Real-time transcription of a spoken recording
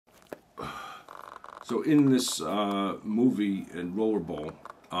So in this movie in Rollerball,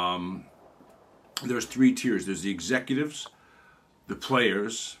 there's three tiers. There's the executives, the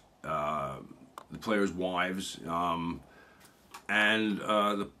players' wives, and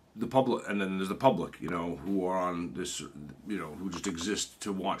the public, and then there's the public, you know, who are on this, you know, who just exist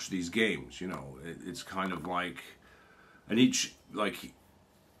to watch these games. You know, it's kind of like, and each, like,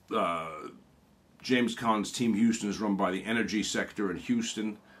 James Caan's Team Houston is run by the energy sector in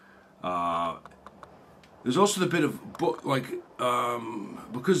Houston. There's also the bit of book, like,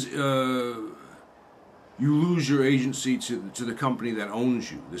 because you lose your agency to the company that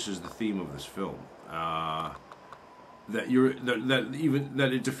owns you. This is the theme of this film.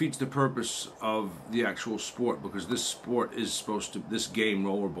 That it defeats the purpose of the actual sport, because this sport is supposed to, this game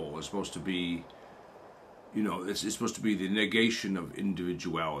Rollerball is supposed to be, you know, it's supposed to be the negation of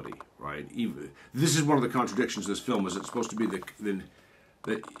individuality, right? Even this is one of the contradictions of this film, is it's supposed to be that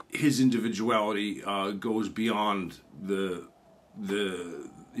his individuality goes beyond the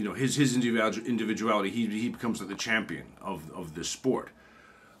you know, his individuality. He becomes like the champion of this sport.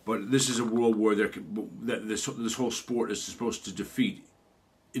 But this is a world where this whole sport is supposed to defeat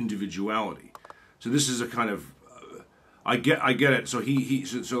individuality. So this is a kind of I get it. So he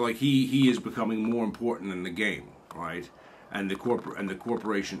is becoming more important than the game, right? And the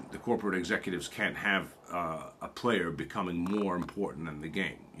corporate executives can't have a player becoming more important than the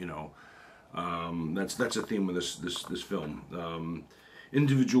game. You know, that's a theme of this film.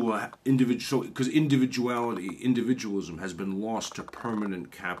 Because individualism has been lost to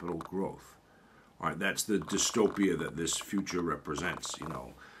permanent capital growth. All right, that's the dystopia that this future represents. You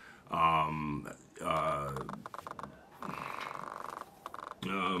know,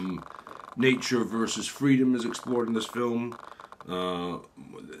 nature versus freedom is explored in this film,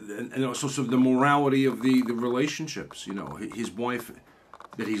 and also sort of the morality of the relationships. You know, his wife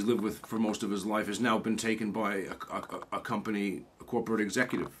that he's lived with for most of his life has now been taken by a company, a corporate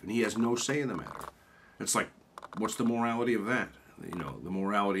executive, and he has no say in the matter. It's like, what's the morality of that? You know, the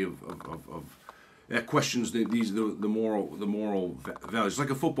morality of that questions the moral values. It's like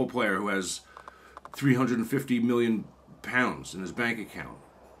a football player who has 350 million pounds in his bank account,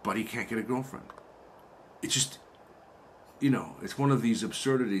 but he can't get a girlfriend. It's just, you know, it's one of these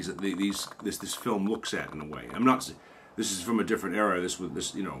absurdities that this film looks at in a way. I'm not. This is from a different era.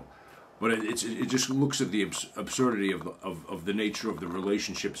 You know, but it just looks at the absurdity of the nature of the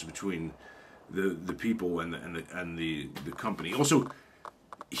relationships between the people and the company. Also,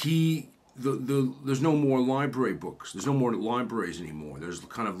 there's no more library books. There's no more libraries anymore. There's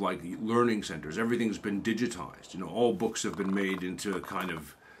kind of like learning centers. Everything's been digitized. You know, all books have been made into a kind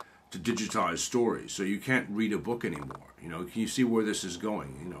of to digitize stories. So you can't read a book anymore. You know, can you see where this is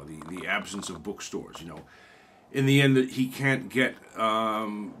going? You know, the absence of bookstores. You know. In the end, that he can't get,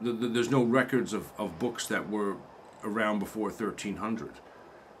 there's no records of books that were around before 1300.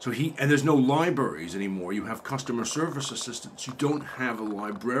 So and there's no libraries anymore. You have customer service assistants. You don't have a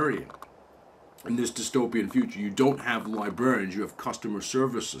librarian. In this dystopian future, you don't have librarians. You have customer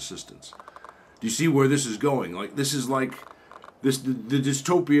service assistants. Do you see where this is going? Like, this is like the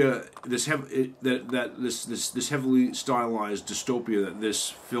dystopia. This heavily stylized dystopia that this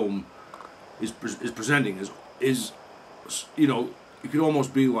film is presenting is, you know, it could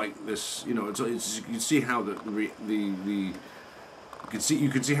almost be like this. You know, it's you can see how you can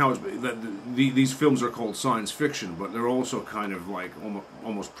see how these films are called science fiction, but they're also kind of like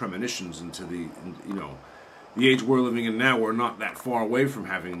almost premonitions into you know, the age we're living in now. We're not that far away from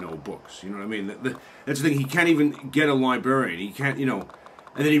having no books. You know what I mean? That's the thing. He can't even get a librarian. He can't, you know.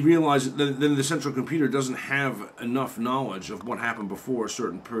 And then he realizes that then the central computer doesn't have enough knowledge of what happened before a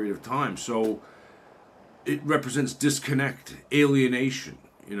certain period of time. So it represents disconnect, alienation,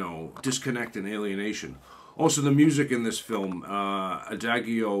 you know, disconnect and alienation. Also, the music in this film,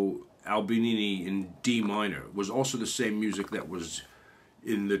 Adagio Albinini in D minor, was also the same music that was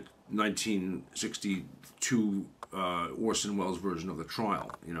in the 1962 Orson Welles version of The Trial,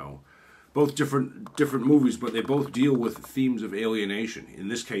 you know. Both different movies, but they both deal with themes of alienation. In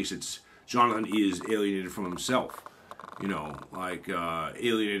this case, it's Jonathan is alienated from himself, you know, like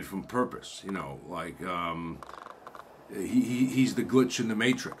alienated from purpose, you know, like he's the glitch in the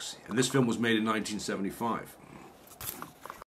Matrix. And this film was made in 1975.